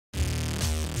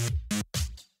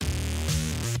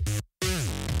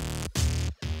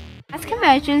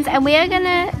conversions and we are going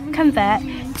to convert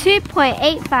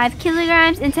 2.85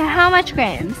 kilograms into how much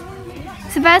grams?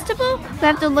 So first of all, we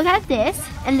have to look at this,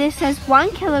 and this says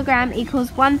 1 kilogram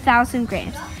equals 1,000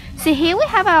 grams. So here we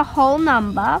have our whole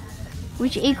number,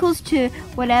 which equals to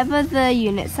whatever the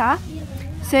units are.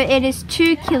 So it is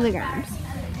 2 kilograms.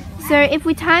 So if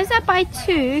we times that by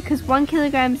 2, because 1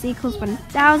 kilogram equals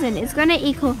 1,000, it's going to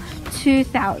equal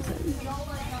 2,000.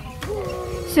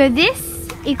 So this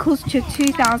equals to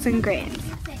 2,000 grams.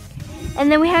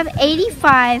 And then we have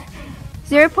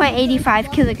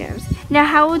 0.85 kilograms. Now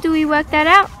how do we work that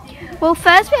out? Well,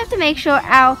 first we have to make sure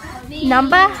our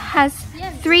number has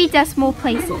 3 decimal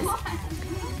places,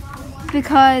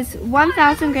 because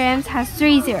 1,000 grams has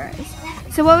 3 zeros.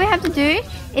 So what we have to do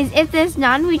is, if there's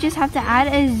none, we just have to add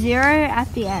a 0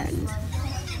 at the end.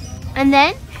 And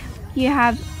then you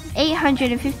have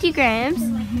 850 grams,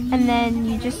 and then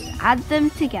you just add them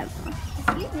together.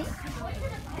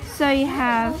 So you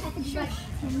have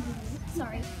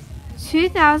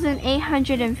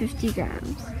 2,850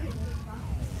 grams.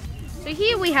 So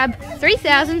here we have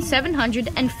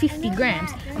 3,750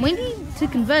 grams, and we need to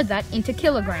convert that into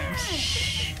kilograms.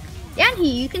 Down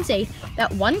here you can see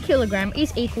that 1 kilogram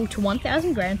is equal to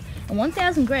 1,000 grams, and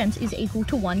 1,000 grams is equal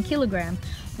to 1 kilogram.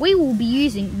 We will be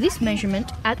using this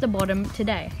measurement at the bottom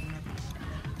today.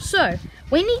 So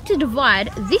we need to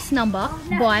divide this number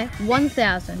by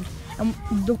 1,000. And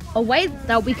a way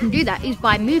that we can do that is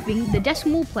by moving the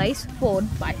decimal place forward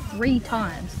by 3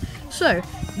 times. So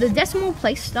the decimal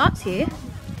place starts here,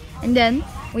 and then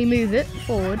we move it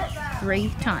forward 3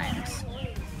 times.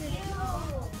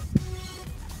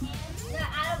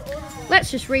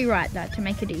 Let's just rewrite that to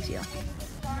make it easier.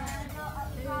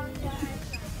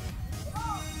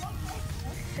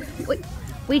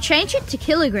 We change it to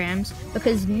kilograms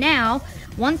because now,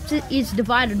 once it is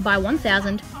divided by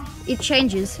 1,000, it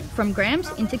changes from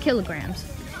grams into kilograms.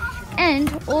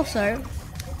 And also,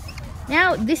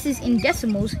 now this is in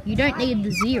decimals, you don't need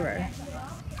the 0.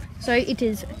 So it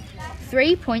is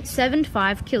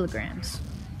 3.75 kilograms.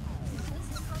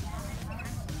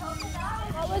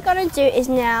 What we're going to do is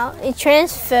now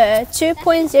transfer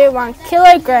 2.01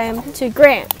 kilogram to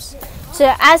grams.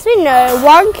 So as we know,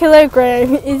 1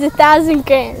 kilogram is 1,000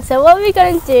 grams. So what we're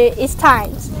going to do is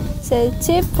times. So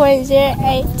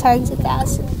 2.08 times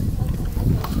 1,000.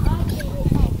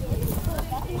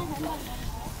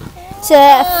 So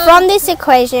from this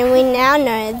equation, we now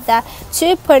know that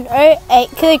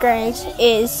 2.08 kilograms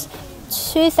is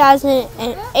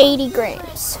 2,080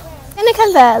 grams. We're going to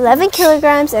convert 11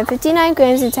 kilograms and 59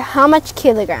 grams into how much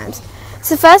kilograms?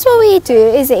 So first what we do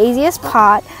is the easiest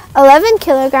part. 11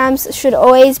 kilograms should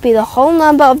always be the whole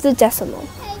number of the decimal.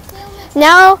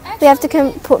 Now we have to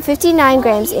put 59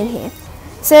 grams in here.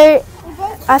 So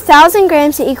 1,000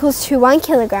 grams equals to 1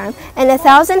 kilogram, and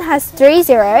 1,000 has 3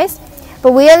 zeros,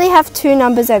 but we only have 2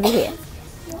 numbers over here.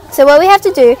 So what we have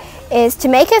to do is, to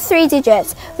make it 3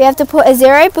 digits, we have to put a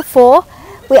 0 before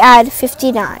we add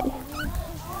 59.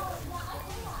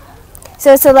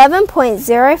 So it's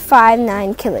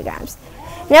 11.059 kilograms.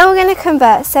 Now we're going to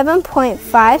convert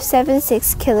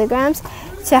 7.576 kilograms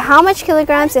to how much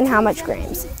kilograms and how much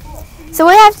grams. So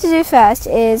what we have to do first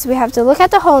is we have to look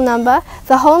at the whole number.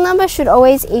 The whole number should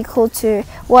always equal to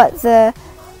what the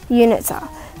units are.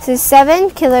 So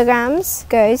 7 kilograms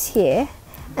goes here,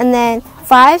 and then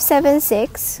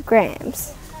 576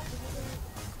 grams.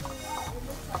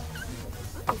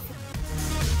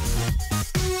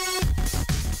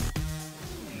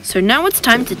 So now it's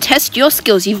time to test your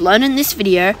skills you've learned in this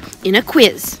video in a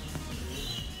quiz.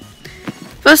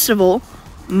 First of all,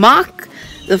 mark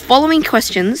the following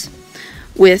questions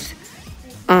with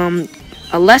a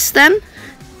less than,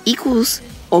 equals,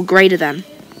 or greater than.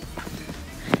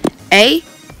 A,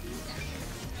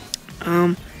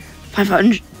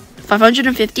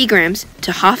 550 grams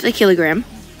to half a kilogram.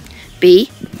 B,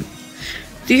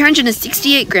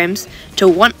 368 grams to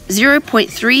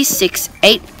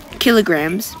 0.368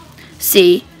 kilograms.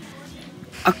 C,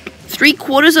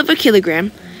 3/4 of a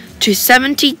kilogram to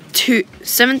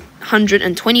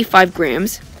 725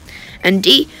 grams. And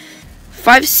D,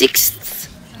 5/6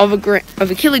 of a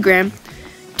kilogram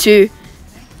to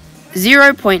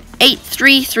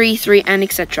 0.8333 and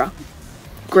etc.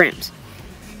 grams.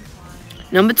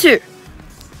 Number 2.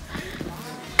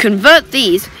 Convert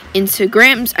these into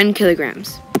grams and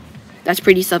kilograms. That's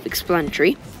pretty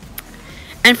self-explanatory.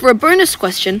 And for a bonus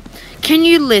question, can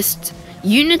you list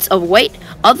units of weight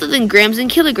other than grams and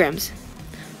kilograms?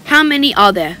 How many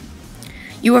are there?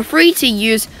 You are free to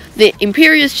use the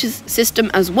imperial system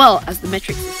as well as the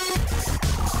metric system.